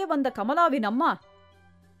பின்னாலேயே வந்த கமலாவின் அம்மா,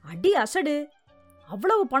 அடி அசடு,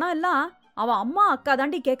 அவ்வளவு பணம் எல்லாம் அவன் அம்மா அக்கா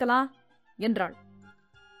தாண்டி கேட்கலாம் என்றாள்.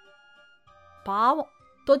 பாவம்,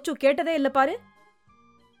 தொச்சு கேட்டதே இல்ல பாரு.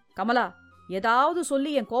 கமலா, ஏதாவது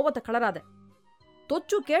சொல்லி என் கோபத்தை கலராத.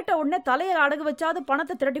 தொச்சு கேட்ட உடனே தலையை அடகு வச்சாது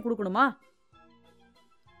பணத்தை திரட்டி கொடுக்கணுமா?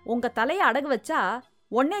 உங்க தலையை அடகு வச்சா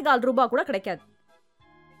 1.25 ரூபாய் கூட கிடைக்காது.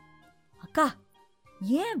 அக்கா,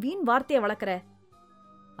 ஏன் வீண் வார்த்தையை வளர்க்கற?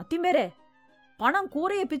 அத்திம்பேரே, பணம்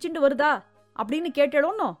கூரையை பிச்சுண்டு வருதா அப்படின்னு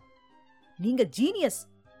கேட்டேளோன்னோ? நீங்க ஜீனியஸ்.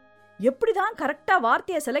 எப்படிதான் கரெக்டா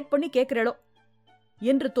வார்த்தையை செலக்ட் பண்ணி கேட்கிறேளோ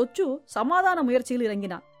என்று தொச்சு சமாதான முயற்சியில்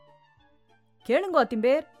இறங்கினான். கேளுங்கோ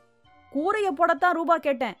அத்திம்பேர், கூரையை போடத்தான் ரூபா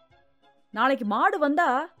கேட்டேன். நாளைக்கு மாடு வந்தா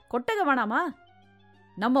கொட்டகை வேணாமா?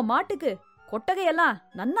 நம்ம மாட்டுக்கு கொட்டகையெல்லாம்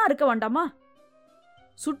நன்னா இருக்க வேண்டாமா?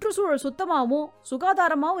 சுற்றுச்சூழல் சுத்தமாவும்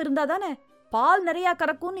சுகாதாரமாவும் இருந்தாதானே பால் நிறைய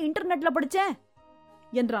கறக்கும்னு இன்டர்நெட்ல படிச்சேன்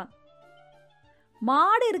என்றான்.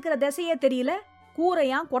 மாடு இருக்கிற திசையே தெரியல,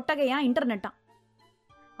 கூரையா கொட்டகையா இன்டர்நெட்டான்.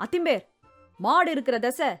 அத்திம்பேர், மாடு இருக்கிற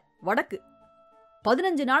திசை வடக்கு.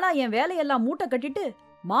 15 நாளா என் வேலையெல்லாம் மூட்டை கட்டிட்டு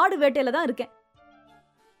மாடு வேட்டையில தான் இருக்கேன்.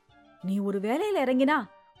 நீ ஒரு வேலையில இறங்கினா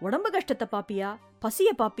உடம்பு கஷ்டத்தை பாப்பியா, பசிய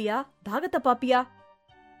பாப்பியா, தாகத்தை பாப்பியா?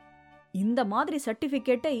 இந்த மாதிரி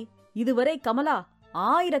சர்டிபிகேட்டை இதுவரை கமலா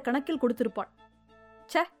 1000 கணக்கில் கொடுத்திருப்பாள்.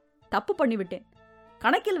 சே, தப்பு பண்ணிவிட்டேன்.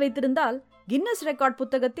 கணக்கில் வைத்திருந்தால் கின்னஸ் ரெக்கார்ட்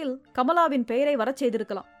புத்தகத்தில் கமலாவின் பெயரை வரச்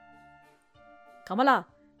செய்திருக்கலாம். கமலா,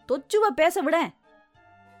 தொச்சுவ பேச விட.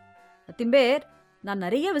 அத்திம்பேர், நான்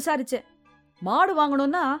நிறைய விசாரிச்சேன். மாடு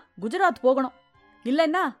வாங்கணும்னா குஜராத் போகணும்,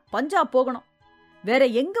 இல்லைன்னா பஞ்சாப் போகணும். வேற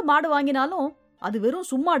எங்க மாடு வாங்கினாலும் அது வெறும்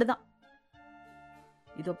சும்மாடுதான்.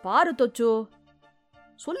 இதோ பாரு தொச்சு,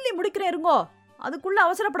 சொல்லி முடிக்கிறேன் இருங்கோ, அதுக்குள்ள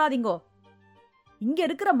அவசரப்படாதீங்கோ. இங்க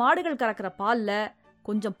இருக்கிற மாடுகள் கறக்கிற பால்ல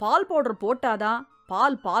கொஞ்சம் பால் பவுடர் போட்டாதான்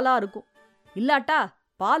பால் பாலா இருக்கும். இல்லாட்டா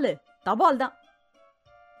பால் தபால் தான்.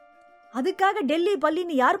 அதுக்காக டெல்லி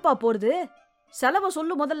பள்ளின்னு யாருப்பா போறது? செலவை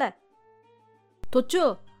சொல்லு முதல்ல. தொச்சு,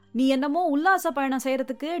 நீ என்னமோ உல்லாச பயணம்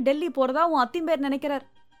செய்யறதுக்கு டெல்லி போறதா உன் அத்திம்பேர் நினைக்கிறார்.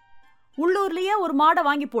 உள்ளூர்லயே ஒரு மாடை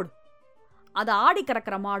வாங்கி போடு. அது ஆடி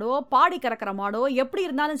கறக்கிற மாடோ பாடி கறக்கிற மாடோ எப்படி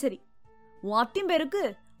இருந்தாலும் சரி, உன் அத்திம்பேருக்கு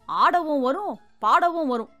ஆடவும் வரும்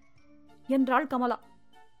பாடவும் வரும் என்றாள் கமலா.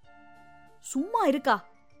 சும்மா இருக்கா,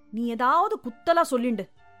 நீ ஏதாவது குத்தலா சொல்லிண்டு.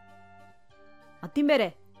 அத்திம்பேரே,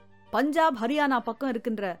 பஞ்சாப் ஹரியானா பக்கம்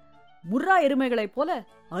இருக்கின்ற முர்ரா எருமைகளைப் போல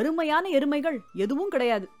அருமையான எருமைகள் எதுவும்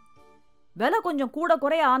கிடையாது. விலை கொஞ்சம் கூட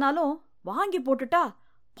குறைய ஆனாலும் வாங்கி போட்டுட்டா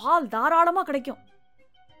பால் தாராளமா கிடைக்கும்.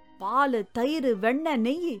 பால், தயிர், வெண்ணெய்,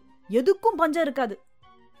 நெய் எதுக்கும் பஞ்சம் இருக்காது,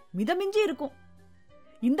 மிதமிஞ்சி இருக்கும்.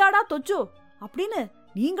 இந்தாடா தொச்சு அப்படின்னு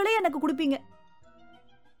நீங்களே எனக்கு கொடுப்பீங்க.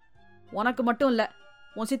 உனக்கு மட்டும் இல்ல,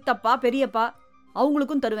 உன் சித்தப்பா பெரியப்பா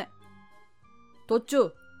அவங்களுக்கும் தருவேன். தொச்சு,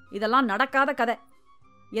 இதெல்லாம் நடக்காத கதை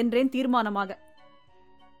என்றேன் தீர்மானமாக.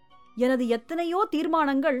 எனது எத்தனையோ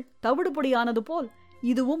தீர்மானங்கள் தவிடுபொடியானது போல்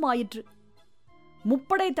இதுவும் ஆயிற்று.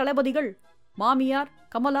 முப்படை தளபதிகள் மாமியார்,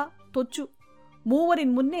 கமலா, தொச்சு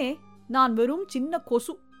மூவரின் முன்னே நான் வெறும் சின்ன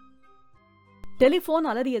கொசு. டெலிபோன்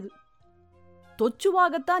அலறியது.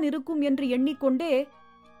 தொச்சுவாகத்தான் இருக்கும் என்று எண்ணிக்கொண்டே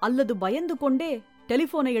அல்லது பயந்து கொண்டே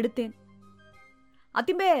டெலிபோனை எடுத்தேன்.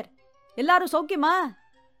 அத்திம்பேர், எல்லாரும் சௌக்கியமா?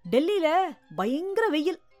 டெல்லியில பயங்கர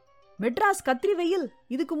வெயில், மெட்ராஸ் கத்திரி வெயில்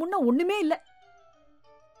இதுக்கு முன்ன ஒண்ணுமே இல்ல.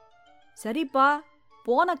 சரிப்பா,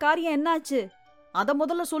 போன காரியம் என்னாச்சு அத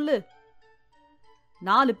முதல்ல சொல்லு.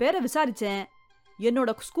 4 பேரை விசாரிச்சேன். என்னோட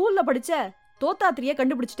ஸ்கூல்ல படிச்ச தோத்தாத்திரிய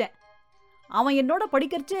கண்டுபிடிச்சிட்டேன். அவன் என்னோட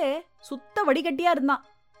படிக்கிறச்சே சுத்த வடிகட்டியா இருந்தான்.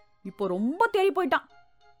 இப்போ ரொம்ப தேறி போயிட்டான்.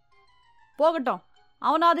 போகட்டும்,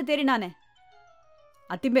 அவனாவது தேறினானே.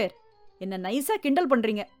 அத்திம்பேர், என்ன நைஸா கிண்டல்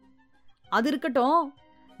பண்றீங்க. அது இருக்கட்டும்,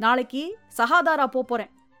 நாளைக்கு சகாதாரா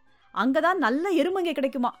போறேன். அங்கதான் நல்ல எருமைங்க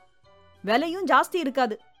கிடைக்குமா, விலையும் ஜாஸ்தி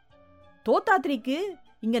இருக்காது. தோத்தாத்திரிக்கு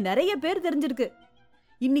இங்க நிறைய பேர் தெரிஞ்சிருக்கு.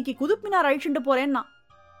 இன்னைக்கு குதுப்பினார் அழிச்சுட்டு போறேன்னா.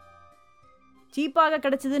 சீப்பாக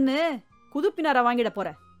கிடைச்சதுன்னு குதுப்பினாரை வாங்கிட போற.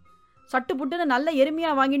 சட்டு புட்டுன்னு நல்ல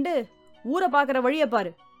எருமையா வாங்கிட்டு ஊரை பாக்குற வழிய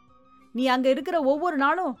பாரு. நீ அங்க இருக்கிற ஒவ்வொரு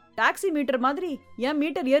நாளும் டாக்ஸி மீட்டர் மாதிரி என்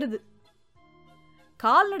மீட்டர் ஏறுது.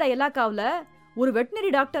 கால்நடை இலாக்காவில் ஒரு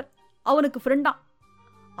வெட்டினரி டாக்டர் அவனுக்கு ஃப்ரெண்டாம்.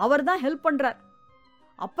 அவர் தான் ஹெல்ப் பண்றார்.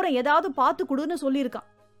 அப்புறம் ஏதாவது பார்த்து கொடுன்னு சொல்லியிருக்கான்.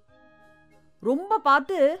 ரொம்ப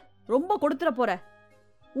பார்த்து ரொம்ப கொடுத்துற போற.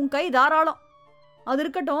 உன் கை தாராளம். அது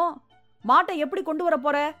இருக்கட்டும், மாட்டை எப்படி கொண்டு வர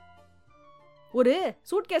போற? ஒரு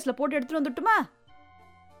சூட்கேஸ்ல போட்டு எடுத்துட்டு வந்துட்டுமா?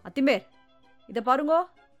 அத்திம்பேர், இதை பாருங்கோ,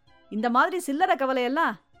 இந்த மாதிரி சில்லறை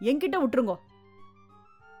கவலையெல்லாம் என்கிட்ட விட்டுருங்கோ.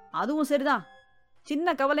 அதுவும் சரிதான்,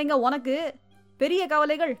 சின்ன கவலைங்க உனக்கு, பெரிய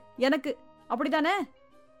கவலைகள் எனக்கு, அப்படித்தானே?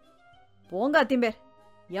 போங்க அத்திம்பேர்,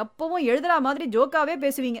 எப்பவும் எழுதுறா மாதிரி ஜோக்காவே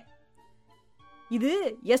பேசுவீங்க. இது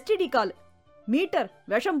எஸ்டிடி கால், மீட்டர்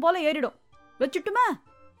விஷம் போல ஏறிடும். வச்சுட்டுமா?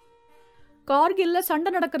 கார்கில்ல சண்டை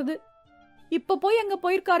நடக்கிறது. இப்ப போய் அங்க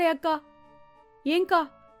போயிருக்காரே அக்கா. ஏங்கா,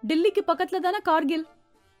 டெல்லிக்கு பக்கத்துல தானே கார்கில்.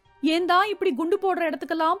 ஏன் தான் இப்படி குண்டு போடுற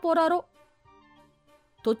இடத்துக்கெல்லாம் போறாரோ?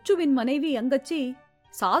 தொச்சுவின் மனைவி அங்கச்சி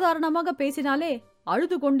சாதாரணமாக பேசினாலே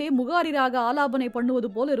அழுது கொண்டே முகாரிராக ஆலாபனை பண்ணுவது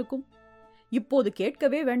போல இருக்கும். இப்போது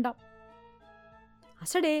கேட்கவே வேண்டாம்.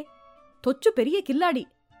 அசடே, தொச்சு பெரிய கில்லாடி.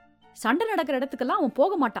 சண்டை நடக்கிற இடத்துக்கெல்லாம் அவன்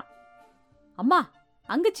போக மாட்டான். அம்மா,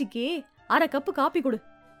 அங்கச்சிக்கு அரை கப்பு காப்பி கொடு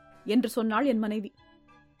என்று சொன்னாள் என் மனைவி.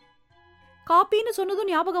 காப்பின்னு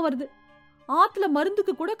சொன்னதும் ஞாபகம் வருது. ஆத்துல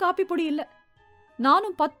மருந்துக்கு கூட காப்பி பொடி இல்ல.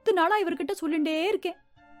 நானும் 10 நாளா இவர்கிட்ட சொல்லிண்டே இருக்கேன்.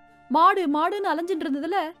 மாடு மாடுன்னு அலைஞ்சிட்டு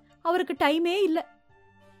இருந்ததுல அவருக்கு டைமே இல்ல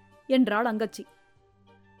என்றாள் அங்கச்சி.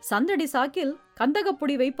 சந்தடி சாக்கில்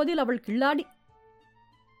கந்தகப்பொடி வைப்பதில் அவள் கில்லாடி.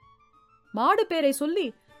 மாடு பேரை சொல்லி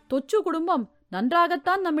தொச்சு குடும்பம்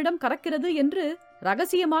நன்றாகத்தான் நம்மிடம் கறக்கிறது என்று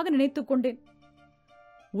ரகசியமாக நினைத்துக் கொண்டேன்.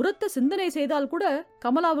 உரத்த சிந்தனை செய்தால் கூட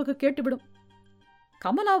கமலாவுக்கு கேட்டுவிடும்.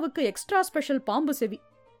 கமலாவுக்கு எக்ஸ்ட்ரா ஸ்பெஷல் பாம்பு செவி.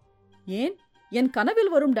 ஏன், என்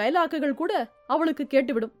கனவில் வரும் டயலாக்குகள் கூட அவளுக்கு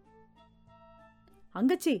கேட்டுவிடும்.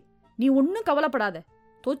 அங்கச்சி, நீ ஒன்னும் கவலைப்படாத.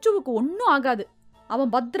 தொச்சுவுக்கு ஒன்னும் ஆகாது.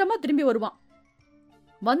 அவன் பத்திரமா திரும்பி வருவான்.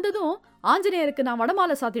 வந்ததும் ஆஞ்சநேயருக்கு நான்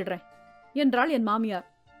வடமாலை சாத்திடுறேன் என்றாள் என் மாமியார்.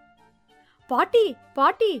 பாட்டி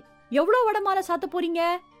பாட்டி, எவ்வளோ வடமாலை சாத்த போறீங்க?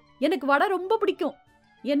 எனக்கு வடை ரொம்ப பிடிக்கும்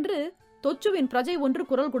என்று தொச்சுவின் பிரஜை ஒன்று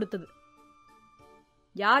குரல் கொடுத்தது.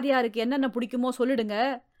 யார் யாருக்கு என்னென்ன பிடிக்குமோ சொல்லிடுங்க,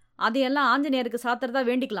 அதையெல்லாம் ஆஞ்சநேயருக்கு சாத்திரதா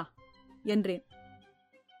வேண்டிக்கலாம் என்றேன்.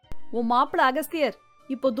 உன் மாப்பிள அகஸ்தியர்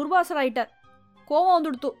இப்போ துர்வாசர் ஆயிட்டார். கோவம்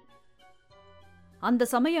வந்துடுத்து. அந்த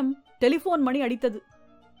சமயம் டெலிபோன் மணி அடித்தது.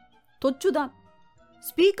 தொச்சுதான்.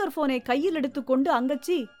 ஸ்பீக்கர் போனை கையில் எடுத்துக்கொண்டு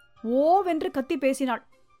அங்கச்சி ஓவென்று கத்தி பேசினாள்.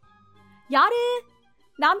 யாரு?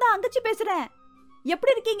 நான் தான் அங்கச்சி பேசுறேன்.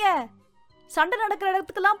 எப்படி இருக்கீங்க? சண்டை நடக்கிற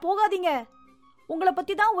இடத்துக்கெல்லாம் போகாதீங்க. உங்களை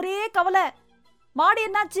பத்தி தான் ஒரே கவலை. மாடு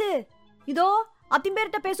என்னாச்சு? இதோ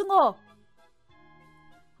அத்திம்பேர்கிட்ட பேசுங்கோ.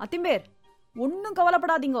 அத்திம்பேர், ஒன்னும்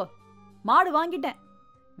கவலைப்படாதீங்கோ. மாடு வாங்கிட்டேன்.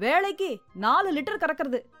 வேலைக்கு 4 லிட்டர்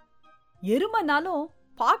கறக்கிறது. எருமைனாலும்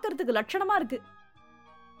பாக்கிறதுக்கு லட்சணமா இருக்கு.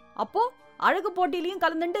 அப்போ அழகு போட்டியிலையும்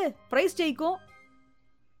கலந்துண்டு பிரைஸ் ஜெயிக்கும்.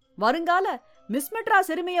 வருங்கால மிஸ்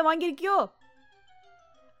மெட்ராஸ் எருமையை வாங்கிருக்கியோ?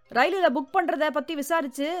 ரயிலில் புக் பண்றத பத்தி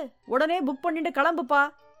விசாரிச்சு உடனே புக் பண்ணிட்டு கிளம்புப்பா.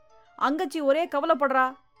 அங்கச்சி ஒரே கவலைப்படுறா.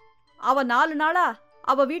 அவ 4 நாளா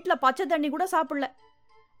அவ வீட்டுல பச்சை தண்ணி கூட சாப்பிடல.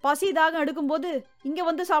 பசி தாகம் எடுக்கும்போது இங்க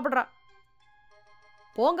வந்து சாப்பிடுறா.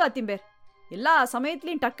 போங்க அத்திம்பேர், எல்லா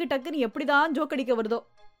சமயத்திலையும் டக்கு டக்குன்னு எப்படிதான் ஜோக்கடிக்க வருதோ.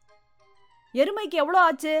 எருமைக்கு எவ்வளோ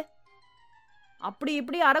ஆச்சு? அப்படி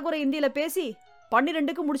இப்படி அரைகுறை இந்தியில பேசி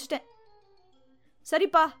 12க்கு முடிச்சிட்டேன்.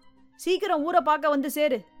 சரிப்பா, சீக்கிரம் ஊரை பார்க்க வந்து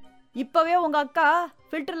சேரு. இப்பவே உங்க அக்கா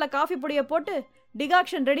ஃபில்டர்ல காஃபி பொடியை போட்டு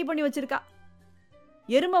டிகாக்ஷன் ரெடி பண்ணி வச்சிருக்கா.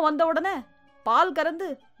 எருமை வந்த உடனே பால் கறந்து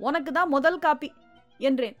உனக்கு தான் முதல் காப்பி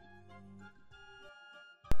என்றேன்.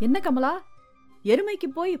 என்ன கமலா, எருமைக்கு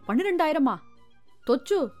போய் 12,000?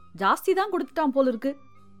 தொச்சு ஜாஸ்தி தான் கொடுத்துட்டான் போல இருக்கு.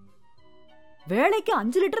 வேலைக்கு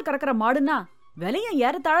 5 லிட்டர் கறக்கிற மாடுன்னா விலையும்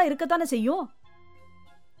ஏறத்தாழ இருக்கத்தானே செய்யும்.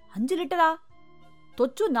 5 லிட்டரா?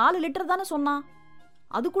 தொச்சு 4 லிட்டர் தானே சொன்னான்.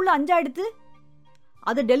 அதுக்குள்ள 5 ஆயிடுத்து.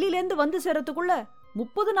 அது டெல்லியிலேருந்து வந்து சேரத்துக்குள்ள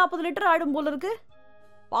 30-40 லிட்டர் ஆயிடும் போல இருக்கு.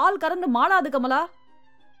 பால் கறந்து மாடாது கமலா.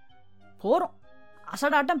 போறோம்,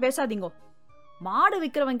 அசடாட்டம் பேசாதீங்கோ. மாடு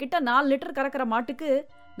விற்கிறவன் கிட்ட 4 லிட்டர் கறக்கிற மாட்டுக்கு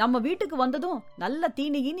நம்ம வீட்டுக்கு வந்ததும் நல்ல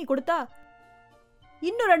தீனி கீனி கொடுத்தா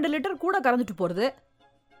இன்னும் 2 லிட்டர் கூட கறந்துட்டு போறது.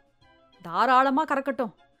 தாராளமா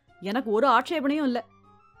கறக்கட்டும், எனக்கு ஒரு ஆட்சேபனையும் இல்லை.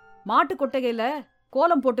 மாட்டு கொட்டகையில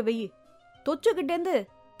கோலம் போட்டு வெயி. தொச்சுக்கிட்டேந்து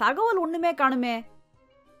தகவல் ஒண்ணுமே காணுமே.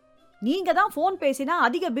 நீங்க தான் போன் பேசினா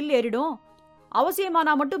அதிக பில் ஏறிடும்,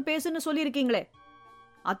 அவசியமானா மட்டும் பேசுன்னு சொல்லியிருக்கீங்களே.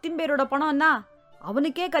 அத்திம்பேரோட பணம்னா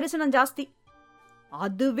அவனுக்கே கரிசனம் ஜாஸ்தி.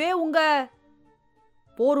 அதுவே உங்க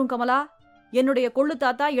போரும் கமலா. என்னுடைய கொள்ளு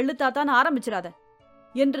தாத்தா எள்ளு தாத்தான்னு ஆரம்பிச்சிடாத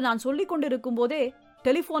என்று நான் சொல்லிக் கொண்டிருக்கும் போதே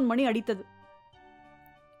டெலிபோன் மணி அடித்தது.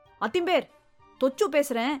 அத்திம்பேர், தொச்சு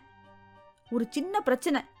பேசுறேன். ஒரு சின்ன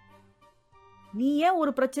பிரச்சனை. நீ ஏன்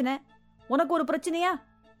ஒரு பிரச்சனை? உனக்கு ஒரு பிரச்சனையா?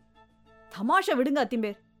 தமாஷா விடுங்க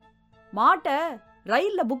அத்திம்பேர். மாட்டை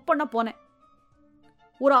ரயில்ல புக் பண்ண போனேன்.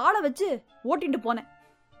 ஒரு ஆளை வச்சு ஓட்டிட்டு போனேன்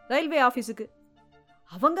ரயில்வே ஆபீஸுக்கு.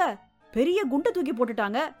 அவங்க பெரிய குண்டை தூக்கி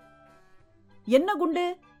போட்டுட்டாங்க. என்ன குண்டு?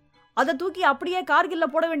 அதை தூக்கி அப்படியே கார்கில்ல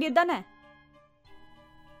போட வேண்டியது தானே?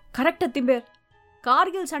 கரெக்ட் அத்திம்பேர்.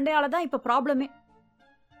 கார்கில் சண்டையால தான் இப்ப ப்ராப்ளமே.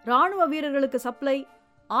 ராணுவ வீரர்களுக்கு சப்ளை,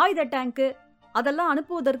 ஆயுத டேங்கு அதெல்லாம்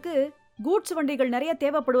அனுப்புவதற்கு கூட்ஸ் வண்டிகள் நிறைய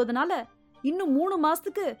தேவைப்படுவதனால இன்னும் 3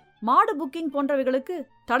 மாசத்துக்கு மாடு புக்கிங் போன்றவைகளுக்கு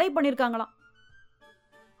தடை பண்ணிருக்காங்களாம்.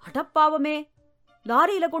 அடப்பாவமே,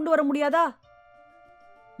 லாரியில கொண்டு வர முடியாதா?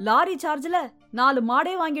 லாரி சார்ஜ்ல 4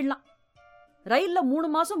 மாடே வாங்கிடலாம். ரயில்ல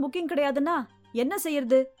 3 மாசம் புக்கிங் கிடையாதுன்னா என்ன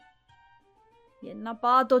செய்யறது?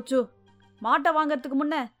 என்னப்பா தொச்சு, மாட்டை வாங்கறதுக்கு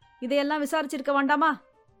முன்ன இதையெல்லாம் விசாரிச்சிருக்க வேண்டாமா?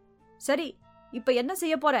 சரி, இப்ப என்ன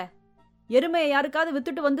செய்ய போற? எருமையை யாருக்காவது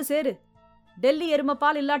வித்துட்டு வந்து சேரு. டெல்லி எருமை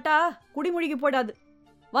பால் இல்லாட்டா குடிமுழுகி போயிடாது.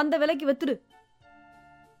 வந்த விலைக்கு வித்துடு.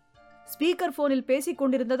 ஸ்பீக்கர் போனில் பேசிக்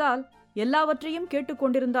கொண்டிருந்ததால் எல்லாவற்றையும்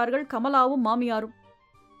கேட்டுக்கொண்டிருந்தார்கள் கமலாவும் மாமியாரும்.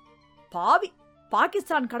 பாவி,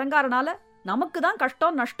 பாகிஸ்தான் கடங்காரனால நமக்கு தான்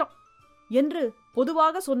கஷ்டம் நஷ்டம் என்று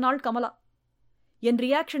பொதுவாக சொன்னாள் கமலா. என்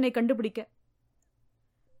ரியாக்ஷனை கண்டுபிடிக்க,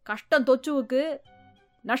 கஷ்டம் தொச்சுவுக்கு,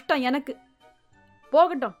 நஷ்டம் எனக்கு.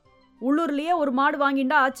 போகட்டும், உள்ளூர்லயே ஒரு மாடு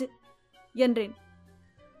வாங்கிண்டா ஆச்சு என்றேன்.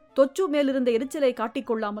 தொச்சு மேலிருந்த எரிச்சலை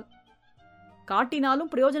காட்டிக்கொள்ளாமல். காட்டினாலும்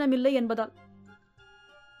பிரயோஜனமில்லை என்பதால்.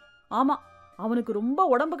 ஆமா, அவனுக்கு ரொம்ப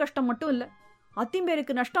உடம்பு கஷ்டம் மட்டும் இல்ல,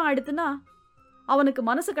 அத்திம்பேருக்கு நஷ்டம் ஆயிடுத்துன்னா அவனுக்கு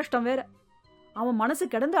மனசு கஷ்டம் வேற. அவன் மனசு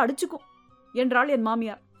கிடந்து அடிச்சுக்கும் என்றாள் என்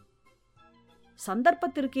மாமியார்.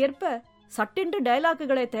 சந்தர்ப்பத்திற்கு ஏற்ப சட்டென்று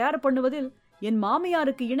டயலாக்குகளை தயார் பண்ணுவதில் என்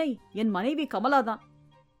மாமியாருக்கு இணை என் மனைவி கமலாதான்.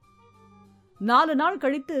 4 நாள்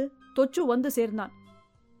கழித்து தொச்சு வந்து சேர்ந்தான்.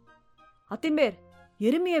 அத்திம்பேர்,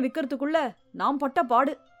 எருமையை விற்கிறதுக்குள்ள நாம் பட்ட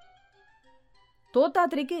பாடு.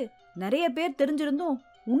 தோத்தாத்திரிக்கு நிறைய பேர் தெரிஞ்சிருந்தும்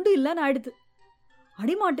உண்டு இல்லைன்னு ஆயிடுத்து.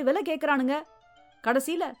 அடிமாட்டு விலை கேட்கறானுங்க.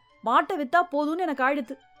 கடைசியில மாட்டை வித்தா போதும்னு எனக்கு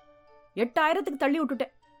ஆயிடுத்து. 8000க்கு தள்ளி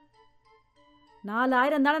விட்டுட்டேன்.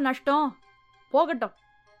 4000 தானே நஷ்டம். போகட்டும்,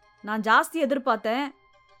 நான் ஜாஸ்தி எதிர்பார்த்தேன்.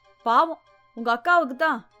 பாவம், உங்க அக்காவுக்கு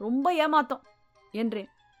தான் ரொம்ப ஏமாத்தம் என்றேன்.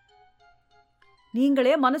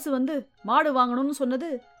 நீங்களே மனசு வந்து மாடு வாங்கணும்னு சொன்னது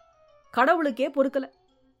கடவுளுக்கே பொறுக்கல.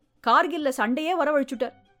 கார்கில்ல சண்டையே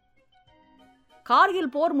வரவழைச்சுட்டார்.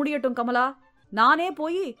 கார்கில் போர் முடியட்டும் கமலா, நானே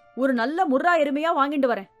போய் ஒரு நல்ல முர்ரா எருமையா வாங்கிட்டு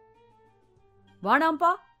வரேன்.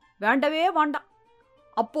 வேணாம்பா, வேண்டவே வேண்டாம்.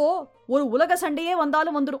 அப்போ ஒரு உலக சண்டையே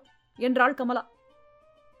வந்தாலும் வந்துடும் என்றாள் கமலா.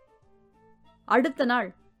 அடுத்த நாள்,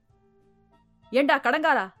 ஏண்டா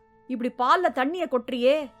கடங்காரா, இப்படி பால்ல தண்ணிய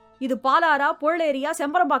கொட்டுறியே, இது பாலாரா, பொருளேரியா,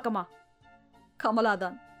 செம்பரம்பாக்கமா?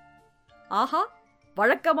 கமலாதான். ஆஹா,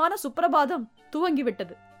 வழக்கமான சுப்பிரபாதம்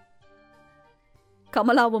துவங்கிவிட்டது.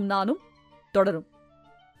 கமலாவும் நானும் தொடரும்.